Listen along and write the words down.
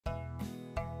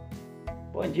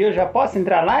Bom dia, eu já posso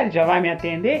entrar lá? Ele já vai me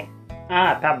atender?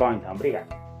 Ah, tá bom então,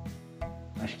 obrigado.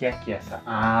 Acho que é aqui essa.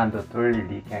 Ah, Dr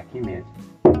Lilico, é aqui mesmo.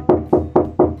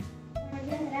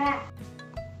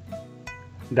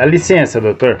 Dá licença,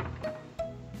 doutor.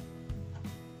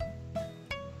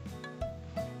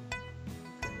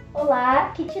 Olá,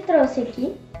 o que te trouxe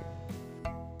aqui?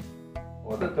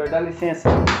 Ô, doutor, dá licença.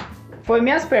 Foi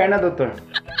minhas pernas, doutor.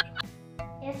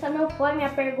 Essa não foi minha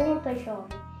pergunta,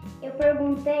 jovem. Eu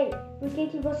perguntei por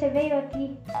que você veio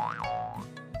aqui.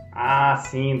 Ah,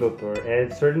 sim, doutor.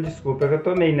 Senhor, me desculpa, eu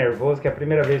tô meio nervoso, que é a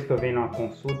primeira vez que eu venho numa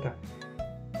consulta.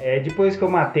 Depois que eu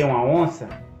matei uma onça,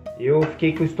 eu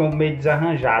fiquei com o estômago meio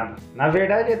desarranjado. Na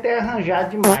verdade, até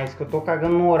arranjado demais, que eu tô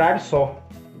cagando num horário só,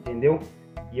 entendeu?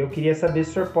 E eu queria saber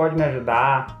se o senhor pode me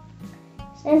ajudar.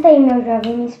 Senta aí, meu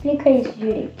jovem, me explica isso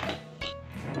direito.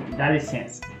 Dá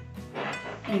licença.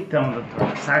 Então,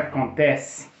 doutor, sabe o que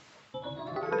acontece?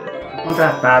 Fui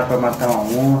contratado para matar uma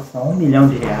onça, R$1 milhão.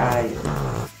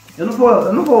 Eu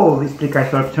não vou explicar a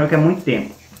história para o senhor, que é muito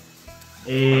tempo.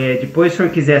 Depois, se o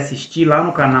senhor quiser assistir lá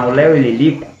no canal Léo e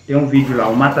Lilico, tem um vídeo lá,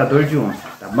 o matador de onça,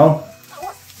 tá bom?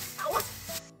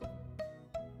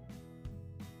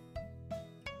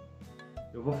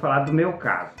 Eu vou falar do meu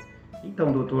caso.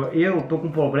 Então, doutor, eu tô com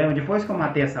um problema. Depois que eu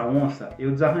matei essa onça, eu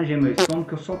desarranjei meu estômago,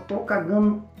 que eu só tô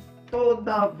cagando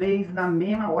toda vez na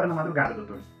mesma hora na madrugada,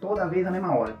 doutor. Toda vez na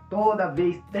mesma hora. Toda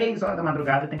vez, 3 horas da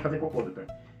madrugada, eu tenho que fazer cocô, doutor.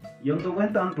 E eu não tô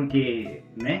aguentando, porque,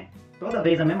 né? Toda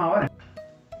vez na mesma hora.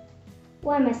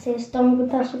 Ué, mas seu estômago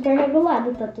tá super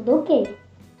regulado, tá tudo ok.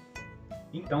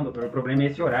 Então, doutor, o problema é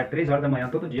esse horário, 3 horas da manhã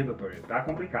todo dia, doutor. Tá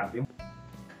complicado, viu?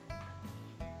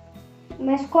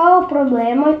 Mas qual é o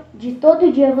problema de todo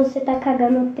dia você tá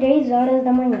cagando 3 horas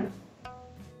da manhã?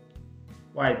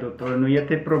 Uai, doutor, não ia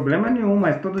ter problema nenhum,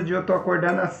 mas todo dia eu tô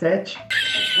acordando às 7.